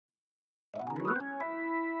Well,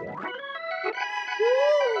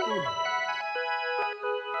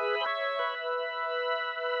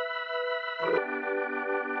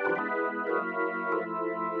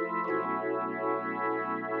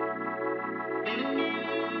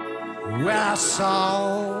 I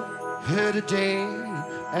saw her today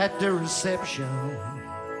at the reception.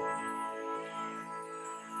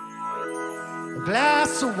 A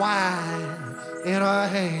glass of wine in her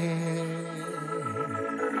hand.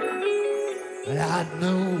 And I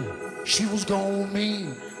knew she was gonna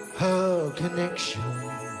meet her connection.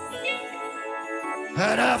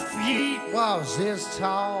 And her feet was this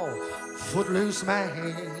tall, footloose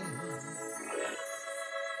man.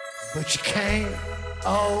 But you can't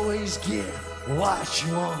always get what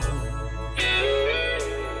you want.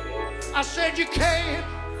 I said you can't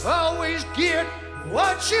always get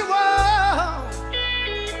what you want.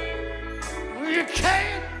 You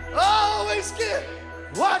can't always get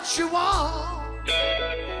what you want.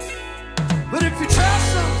 But if you try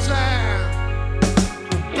sometime,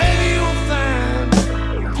 baby, you'll find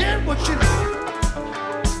get what you need.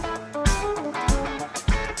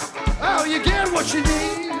 Oh, you get what you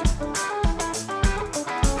need.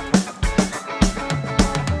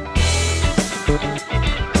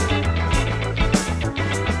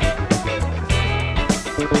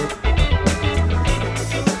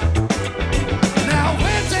 Now I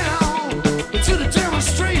went down to the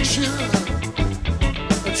demonstration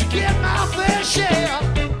to get my fair share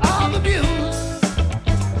of the views.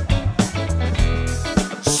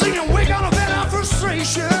 Singing, we're gonna vent our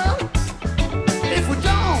frustration. If we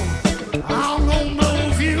don't, I'll know no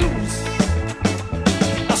views.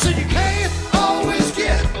 I said you can't always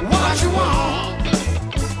get what you want.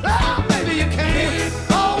 Oh, baby, you can't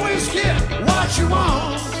always get what you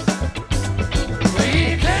want.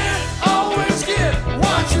 You can't always get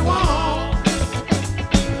what you want.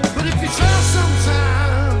 But if you try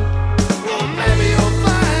sometime, well, maybe you'll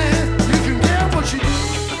find you can get what you need.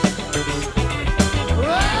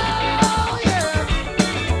 Oh, yeah.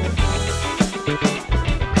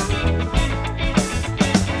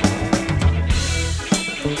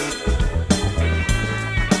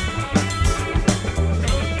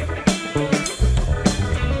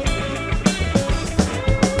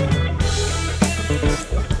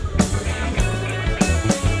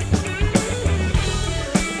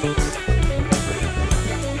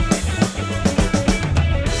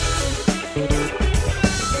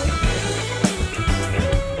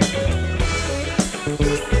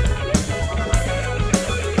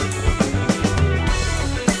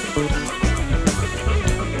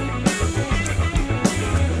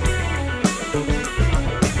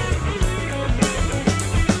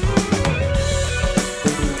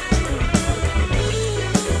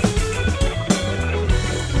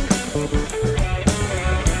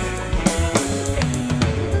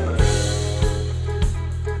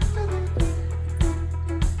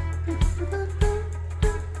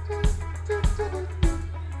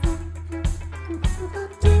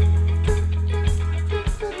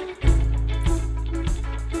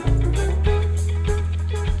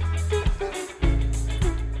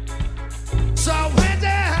 So I went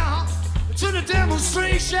down to the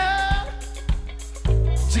demonstration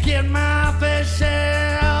to get my fair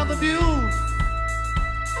share of the views.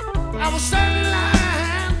 I was standing in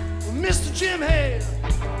line with Mr. Jim Hale,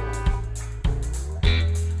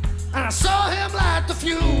 and I saw him light the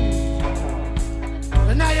fuse.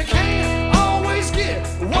 And now you can't always get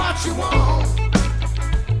what you want.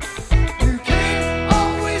 You can't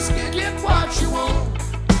always get what you want.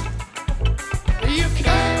 You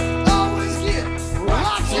can't always get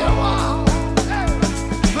what you want.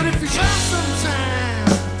 But if you try sometime,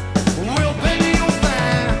 well, baby, you'll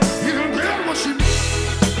find you can get what you need.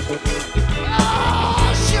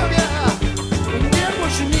 Oh, sugar, get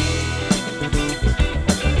what you need.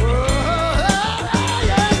 Oh,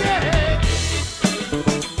 yeah, yeah.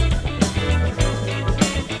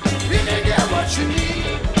 You can get what you need.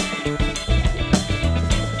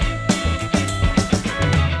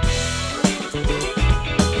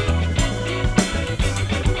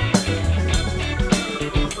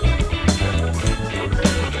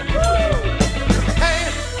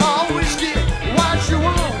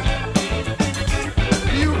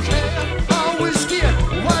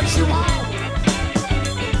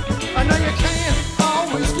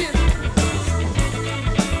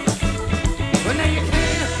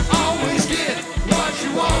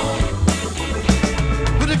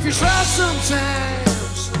 If you try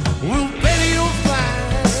sometimes, well, baby, you'll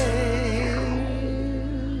find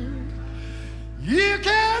you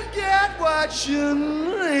can get what you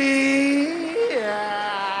need.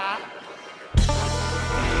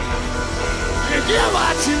 get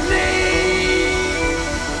what you need.